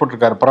ஒருத்தர் கேஸ்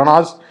போட்டிருக்காரு.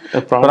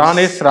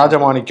 பிரானேஷ்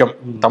ராஜமாணிக்கம்,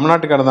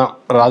 தமிழ்நாட்டுக்காரர் தான்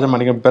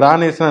ராஜமாணிக்கம்,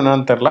 பிரானேஷ்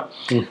என்னன்னு தெரியல,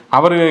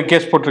 அவரு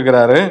கேஸ்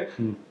போட்டிருக்கிறாரு.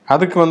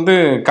 அதுக்கு வந்து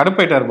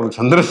கடுப்பாயிட்டார் போல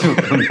சந்திரசூட்.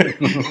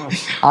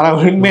 ஆனா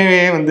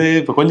உண்மையே வந்து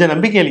இப்ப கொஞ்சம்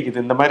நம்பிக்கை அளிக்குது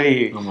இந்த மாதிரி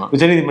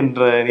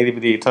உச்சநீதிமன்ற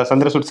நீதிபதி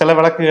சந்திரசூட் சில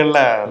வழக்குகள்ல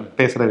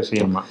பேசுற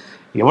விஷயம்.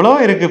 எவ்வளவோ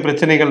இருக்கு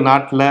பிரச்சனைகள்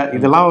நாட்டுல,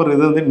 இதெல்லாம் ஒரு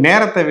இது வந்து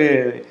நேரத்தை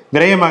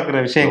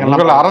விரயமாக்குற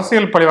விஷயங்கள்.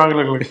 அரசியல்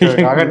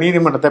பழிவாங்கல்களுக்காக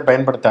நீதிமன்றத்தை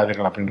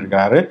பயன்படுத்தாதீர்கள் அப்படின்னு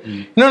இருக்காரு.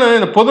 இன்னொன்னு,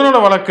 இந்த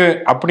பொதுநல வழக்கு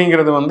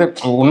அப்படிங்கிறது வந்து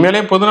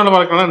உண்மையிலேயே பொதுநல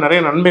வழக்குலாம்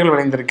நிறைய நன்மைகள்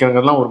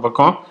விளைந்திருக்கிறதுலாம் ஒரு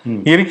பக்கம்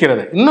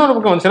இருக்கிறது. இன்னொரு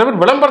பக்கம் சில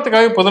பேர்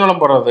விளம்பரத்துக்காக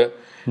பொதுநலம் போடுறது.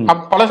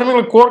 பல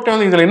சமயங்கள் கோர்ட்டை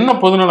வந்து இதுல என்ன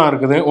பொதுநலம்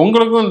இருக்குது,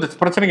 உங்களுக்கும் இந்த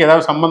பிரச்சனைக்கு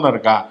ஏதாவது சம்பந்தம்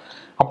இருக்கா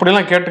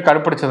அப்படிலாம் கேட்டு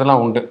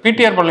கடுப்பிடிச்சதெல்லாம் உண்டு.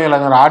 பிடிஆர்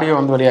பழனிவேல் ஆடியோ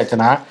வந்து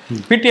வெளியாச்சுன்னா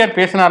பிடிஆர்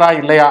பேசினாரா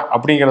இல்லையா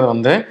அப்படிங்கறது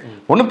வந்து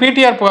ஒண்ணு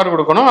பிடிஆர் புகார்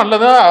கொடுக்கணும்,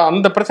 அல்லது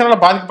அந்த பிரச்சனையில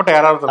பாதிக்கப்பட்ட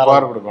யாராவது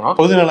புகார் கொடுக்கணும்.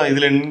 பொதுநலம்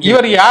இதுல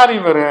இவர் யார்,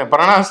 இவர்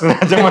பிரணாஸ்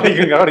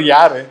ராஜமாணிக்கம்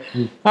யாரு,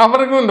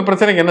 அவருக்கும் இந்த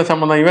பிரச்சனைக்கு என்ன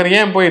சம்பந்தம், இவர்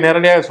ஏன் போய்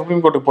நேரடியாக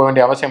சுப்ரீம் கோர்ட்டுக்கு போக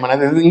வேண்டிய அவசியம்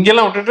என்ன,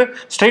 இங்கெல்லாம் விட்டுட்டு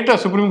ஸ்ட்ரைட்டா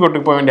சுப்ரீம்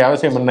கோர்ட்டுக்கு போக வேண்டிய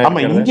அவசியம் என்ன?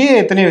 ஆமா, இங்கேயே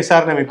எத்தனை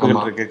விசாரணை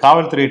அமைப்புகள் இருக்கு,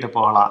 காவல்துறையிட்ட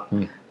போகலாம்.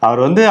 அவர்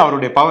வந்து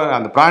அவருடைய பவர்,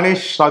 அந்த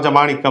பிரானேஷ்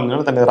ராஜமாணிக்கம்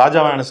தன்னை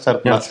ராஜாவா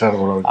நினைச்சிட்டார்,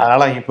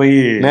 அதனால இங்க போய்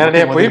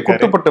நேரடியா போய்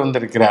குட்டுப்பட்டு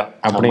வந்திருக்கிறார்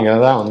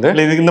அப்படிங்கறதா வந்து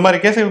இது. இந்த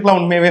மாதிரி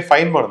கேஸுக்கெல்லாம் உண்மையாவே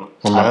ஃபைன் பண்ணணும்.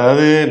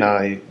 அதாவது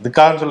நான்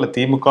இதுக்காக சொல்ல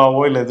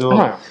திமுகவோ இல்ல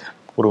எதுவும்,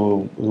 ஒரு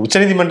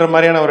உச்சநீதிமன்றம்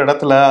மாதிரியான ஒரு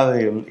இடத்துல அது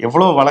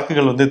எவ்வளவு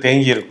வழக்குகள் வந்து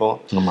தேங்கி இருக்கும்.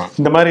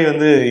 இந்த மாதிரி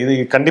வந்து இது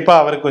கண்டிப்பா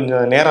அவருக்கு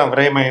கொஞ்சம் நேரம்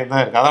விரயமாக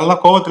தான் இருக்கு. அதனால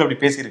கோவத்துல அப்படி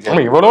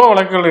பேசியிருக்காங்க. எவ்வளவு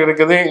வழக்குகள்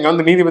இருக்குது, இங்க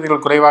வந்து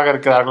நீதிபதிகள் குறைவாக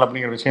இருக்கிறார்கள்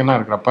அப்படிங்கிற விஷயம்லாம்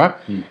இருக்கிறப்ப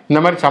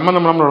இந்த மாதிரி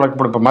சம்பந்தம் இல்லாமல் வழக்கு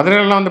போட்டு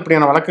மதுரையிலாம் வந்து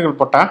இப்படியான வழக்குகள்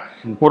போட்டா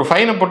ஒரு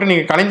ஃபைனை போட்டு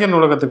நீங்க கலைஞர்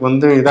நூலகத்துக்கு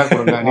வந்து இதா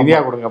கொடுங்க,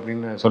 நிதியா கொடுங்க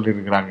அப்படின்னு சொல்லி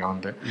இருக்கிறாங்க.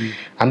 வந்து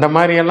அந்த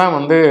மாதிரி எல்லாம்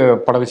வந்து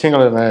பல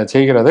விஷயங்கள்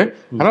செய்கிறது.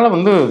 அதனால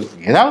வந்து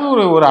ஏதாவது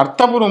ஒரு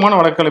அர்த்தபூர்வமான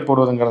வழக்குகளை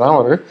போடுவதுங்கிறதா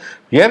ஒரு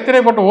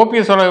ஏற்கனவே போட்ட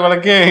ஓபிஎஸ்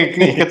வழக்கே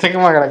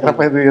எக்கச்சக்கமாக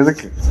கிடக்கிறப்ப இது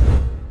எதுக்கு?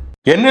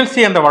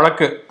 என்எல்சி அந்த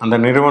வழக்கு, அந்த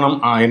நிறுவனம்,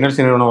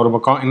 என்எல்சி நிறுவனம் ஒரு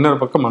பக்கம், இன்னொரு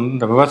பக்கம்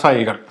அந்த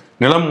விவசாயிகள்,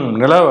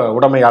 நில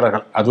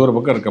உடைமையாளர்கள், அது ஒரு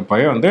பக்கம்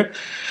இருக்கப்பவே வந்து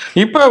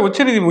இப்போ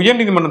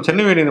உயர்நீதிமன்றம்,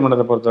 சென்னை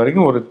உயர்நீதிமன்றத்தை பொறுத்த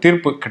வரைக்கும் ஒரு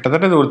தீர்ப்பு,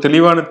 கிட்டத்தட்ட இது ஒரு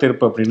தெளிவான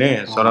தீர்ப்பு அப்படின்னே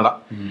சொல்லலாம்.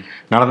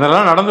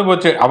 நடந்ததெல்லாம் நடந்து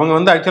போச்சு. அவங்க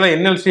வந்து ஆக்சுவலாக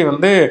என்எல்சி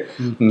வந்து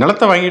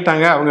நிலத்தை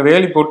வாங்கிட்டாங்க, அவங்க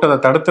வேலி போட்டு அதை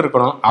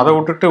தடுத்துருக்கணும், அதை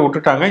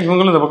விட்டுட்டாங்க.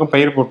 இவங்களும் இந்த பக்கம்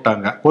பயிர்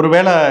போட்டாங்க.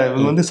 ஒருவேளை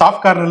இவங்க வந்து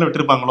சாஃப்ட் கார்னர்ல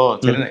விட்டுருப்பாங்களோ,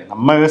 சரி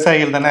நம்ம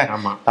விவசாயிகள் தானே,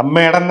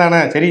 நம்ம இடம்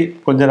தானே, சரி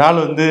கொஞ்ச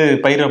நாள் வந்து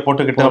பயிரை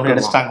போட்டுக்கிட்டு அப்படி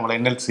அடிச்சிட்டாங்க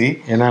என்எல்சி.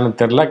 என்னன்னு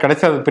தெரியல,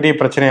 கடைசி அது பெரிய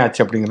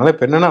பிரச்சனையாச்சு. அப்படிங்கிறனால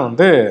இப்போ என்னன்னா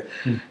வந்து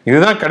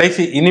இதுதான்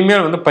கடைசி,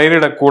 இனிமேல் வந்து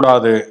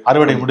பயிரிடக்கூடாது,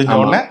 அறுவடை முடிஞ்ச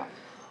உடனே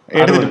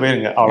எடுத்துட்டு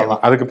போயிருங்க,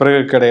 அவ்வளவுதான், அதுக்கு பிறகு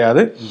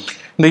கிடையாது.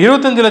 இந்த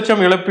 25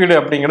 லட்சம் இழப்பீடு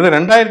அப்படிங்கிறது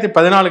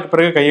 2014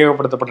 பிறகு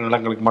கையகப்படுத்தப்பட்ட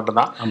நிலங்களுக்கு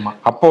மட்டும்தான்.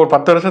 அப்போ ஒரு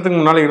 10 வருஷத்துக்கு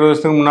முன்னால, 20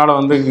 வருஷத்துக்கு முன்னால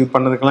வந்து இது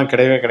பண்ணதுக்கெல்லாம்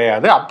கிடையவே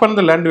கிடையாது. அப்ப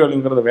இருந்து லேண்ட்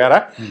வேல்யூங்கிறது வேற.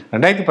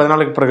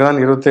 2014 பிறகுதான்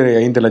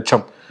 25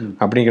 லட்சம்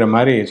அப்படிங்கிற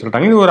மாதிரி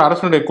சொல்லிட்டாங்க. இது ஒரு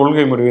அரசனுடைய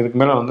கொள்கை முடிவு,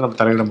 இதுக்கு மேல வந்து நம்ம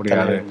தலையிட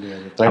முடியாது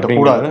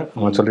அப்படிங்கிறது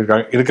அவங்க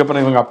சொல்லியிருக்காங்க.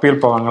 இதுக்கப்புறம் இவங்க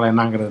அப்பீல் போவாங்களா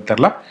என்னங்கிறது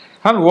தெரியல.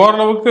 ஆனால்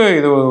ஓரளவுக்கு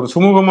இது ஒரு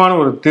சுமூகமான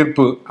ஒரு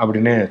தீர்ப்பு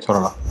அப்படின்னே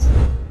சொல்லலாம்.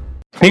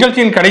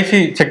 நிகழ்ச்சியின் கடைசி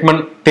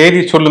செக்மெண்ட்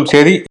தேதி சொல்லும்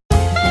செய்தி.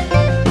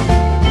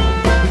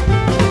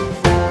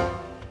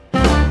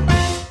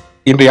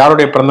 இன்று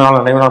யாருடைய பிறந்தநாள்,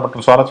 நினைவுநாள்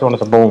மற்றும் சுவாரஸ்யமான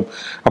சம்பவம்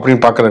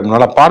அப்படின்னு பார்க்கறதுக்கு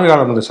முன்னால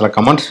பார்வையாளர் வந்து சில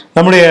கமெண்ட்ஸ்.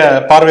 நம்முடைய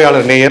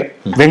பார்வையாளர் நேயர்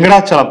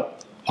வெங்கடாச்சலம்,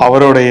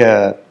 அவருடைய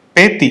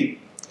பேத்தி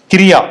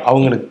கிரியா,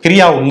 அவங்களுக்கு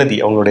கிரியா உன்னதி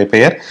அவங்களுடைய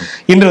பெயர்,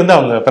 இன்று வந்து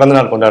அவங்க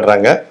பிறந்தநாள்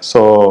கொண்டாடுறாங்க.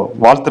 ஸோ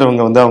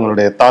வாழ்த்துறவங்க வந்து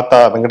அவங்களுடைய தாத்தா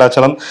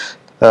வெங்கடாச்சலம்,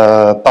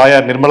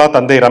 தாயார் நிர்மலா,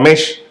 தந்தை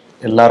ரமேஷ்,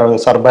 எல்லாரும்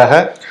சார்பாக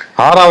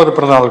 6வது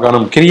பிறந்தநாள்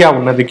காணும் கிரியா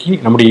உன்னதிக்கு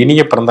நம்முடைய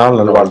இனிய பிறந்தநாள்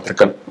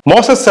நல்வாழ்த்துக்கள்.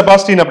 மோசஸ்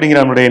செபாஸ்டின் அப்படிங்கிற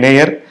நம்முடைய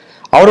நேயர்,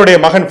 அவருடைய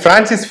மகன்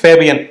பிரான்சிஸ்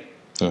ஃபேபியன்,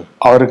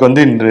 அவருக்கு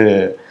வந்து இன்று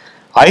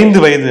 5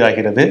 வயது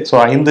ஆகிறது. ஸோ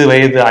 5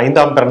 வயது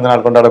 5ஆம்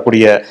பிறந்தநாள்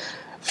கொண்டாடக்கூடிய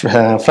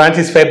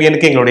பிரான்சிஸ்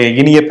ஃபேபியனுக்கு எங்களுடைய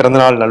இனிய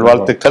பிறந்தநாள்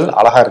நல்வாழ்த்துக்கள்.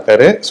 அழகா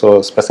இருக்காரு, ஸோ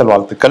ஸ்பெஷல்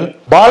வாழ்த்துக்கள்.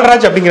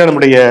 பால்ராஜ் அப்படிங்கிற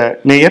நம்முடைய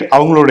நேயர்,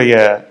 அவங்களுடைய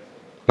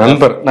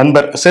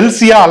நண்பர்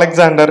செல்சியா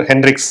அலெக்சாண்டர்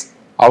ஹென்ரிக்ஸ்,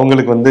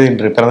 அவங்களுக்கு வந்து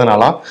இன்று பிறந்த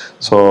நாளாம்.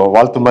 ஸோ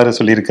வாழ்த்துமாறு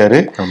சொல்லியிருக்காரு.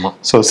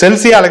 ஸோ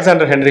செல்சியா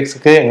அலெக்சாண்டர்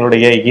ஹென்ரிக்ஸுக்கு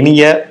எங்களுடைய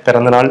இனிய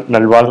பிறந்தநாள்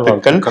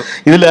நல்வாழ்த்துக்கள்.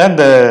 இதுல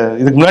இந்த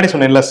இதுக்கு முன்னாடி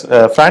சொன்னேன்ல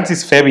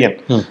பிரான்சிஸ் ஃபேபியன்,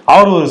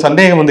 அவர் ஒரு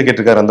சந்தேகம் வந்து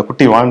கேட்டிருக்காரு. அந்த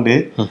குட்டி வாண்டு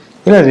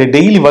இல்ல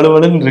டெய்லி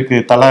வலுவலுன்னு இருக்கு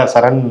தலை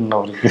சரண்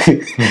அவருக்கு.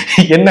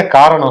 என்ன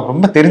காரணம்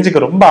ரொம்ப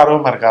தெரிஞ்சுக்க ரொம்ப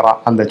ஆர்வமா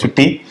இருக்காராம் அந்த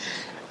சுட்டி.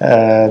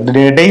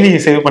 டெய்லி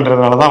சேவ்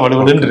பண்றதுனாலதான்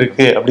வலுவலுன்னு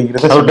இருக்கு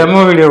அப்படிங்கறது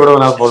டெமோ வீடியோ கூட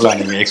நான் போடலாம்,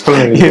 நீங்க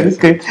எக்ஸ்பிளைன்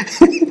இருக்கு.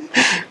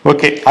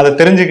 ஓகே, அதை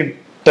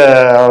தெரிஞ்சுக்கிட்ட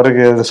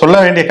அவருக்கு சொல்ல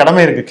வேண்டிய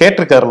கடமை இருக்கு.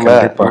 கேட்டிருக்காருல்ல,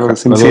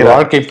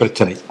 வாழ்க்கை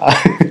பிரச்சனை.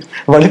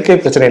 வாழ்க்கை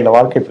பிரச்சனை இல்ல,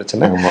 வாழ்க்கை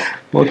பிரச்சனை.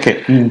 ஓகே,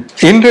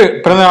 இன்று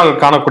பிறந்தநாள்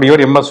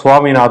காணக்கூடியவர் M S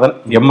Swaminathan.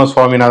 M S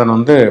Swaminathan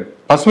வந்து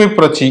பசுமை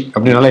புரட்சி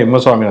அப்படின்னால எம்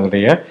எஸ்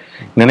சுவாமிநாதனுடைய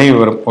நினைவு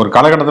வரும். ஒரு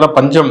காலகட்டத்தில்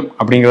பஞ்சம்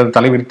அப்படிங்கிறது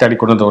தலைவிரித்தாடி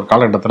கொண்டு வந்த ஒரு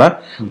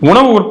காலகட்டத்தில்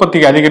உணவு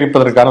உற்பத்தியை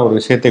அதிகரிப்பதற்கான ஒரு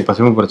விஷயத்தை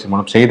பசுமை புரட்சி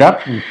மூலம் செய்தார்.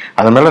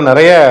 அதன் மேல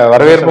நிறைய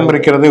வரவேற்பும்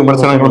இருக்கிறது,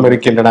 விமர்சனங்களும்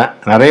இருக்கின்றன.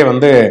 நிறைய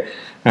வந்து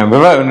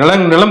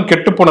நிலம்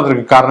கெட்டு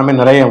போனதற்கு காரணமே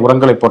நிறைய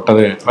உரங்களை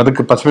போட்டது,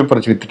 அதுக்கு பசுமை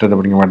புரட்சி வித்துட்டது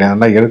அப்படிங்கிற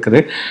மாதிரிதான் இருக்குது.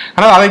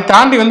 ஆனால் அதை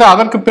தாண்டி வந்து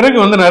அதற்கு பிறகு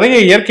வந்து நிறைய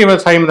இயற்கை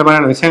விவசாயம் இந்த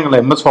மாதிரியான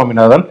விஷயங்களை எம் எஸ்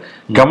சுவாமிநாதன்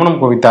கவனம்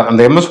குவித்தார்.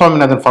 அந்த எம் எஸ்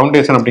சுவாமிநாதன்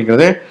ஃபவுண்டேஷன்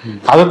அப்படிங்கிறது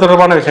அது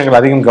தொடர்பான விஷயங்கள்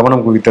அதிகம்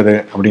கவனம் குவித்தது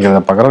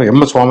அப்படிங்கிறத பார்க்கிறோம்.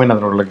 எம் எஸ்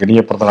சுவாமிநாதன் அவர்களுக்கு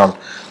இனிய பிறந்தநாள்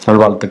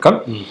நல்வாழ்த்துக்கள்.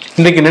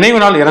 இன்றைக்கு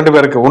நினைவு நாள் 2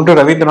 பேருக்கு. ஒன்று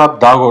ரவீந்திரநாத்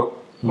தாகூர்,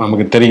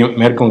 நமக்கு தெரியும்,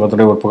 மேற்கு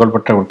வங்கத்துடைய ஒரு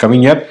புகழ்பெற்ற ஒரு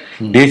கவிஞர்,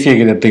 தேசிய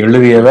கீதத்தை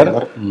எழுதியவர்,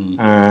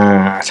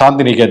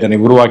 சாந்தி நிகேதனை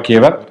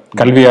உருவாக்கியவர்,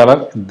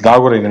 கல்வியாளர்.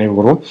 தாகூரை நினைவு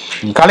கூறுவோம்.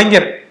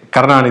 கலைஞர்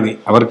கருணாநிதி,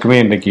 அவருக்குமே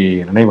இன்றைக்கு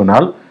நினைவு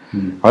நாள்.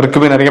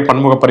 அவருக்குமே நிறைய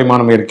பன்முக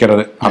பரிமாணம்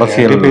இருக்கிறது.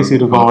 அரசியல்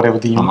பேசியிருக்கோம் அவரை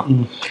பத்தியும்.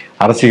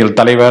 அரசியல்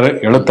தலைவர்,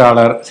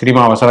 எழுத்தாளர்,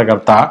 சினிமா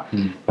வசனகர்த்தா,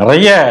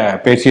 நிறைய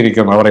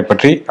பேசியிருக்கிறோம் அவரை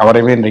பற்றி.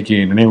 அவரையுமே இன்றைக்கு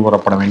நினைவு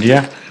கூறப்பட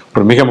வேண்டிய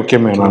ஒரு மிக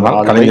முக்கியமான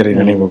நாள். கலைஞரை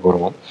நினைவு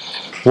கூறுவோம்.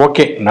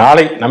 ஓகே,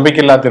 நாளை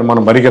நம்பிக்கையில்லா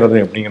தீர்மானம் வருகிறது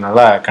அப்படிங்கிறனால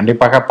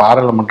கண்டிப்பாக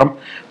பாராளுமன்றம்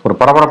ஒரு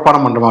பரபரப்பான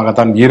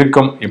மன்றமாகத்தான்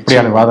இருக்கும்.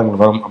 எப்படியான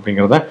விவாதங்கள் வரும்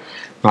அப்படிங்கிறத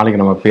நாளைக்கு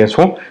நம்ம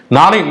பேசுவோம்.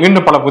 நாளை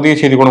மீண்டும் பல புதிய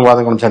செய்திகளும்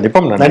வாதங்களும்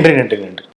சந்திப்போம். நன்றி.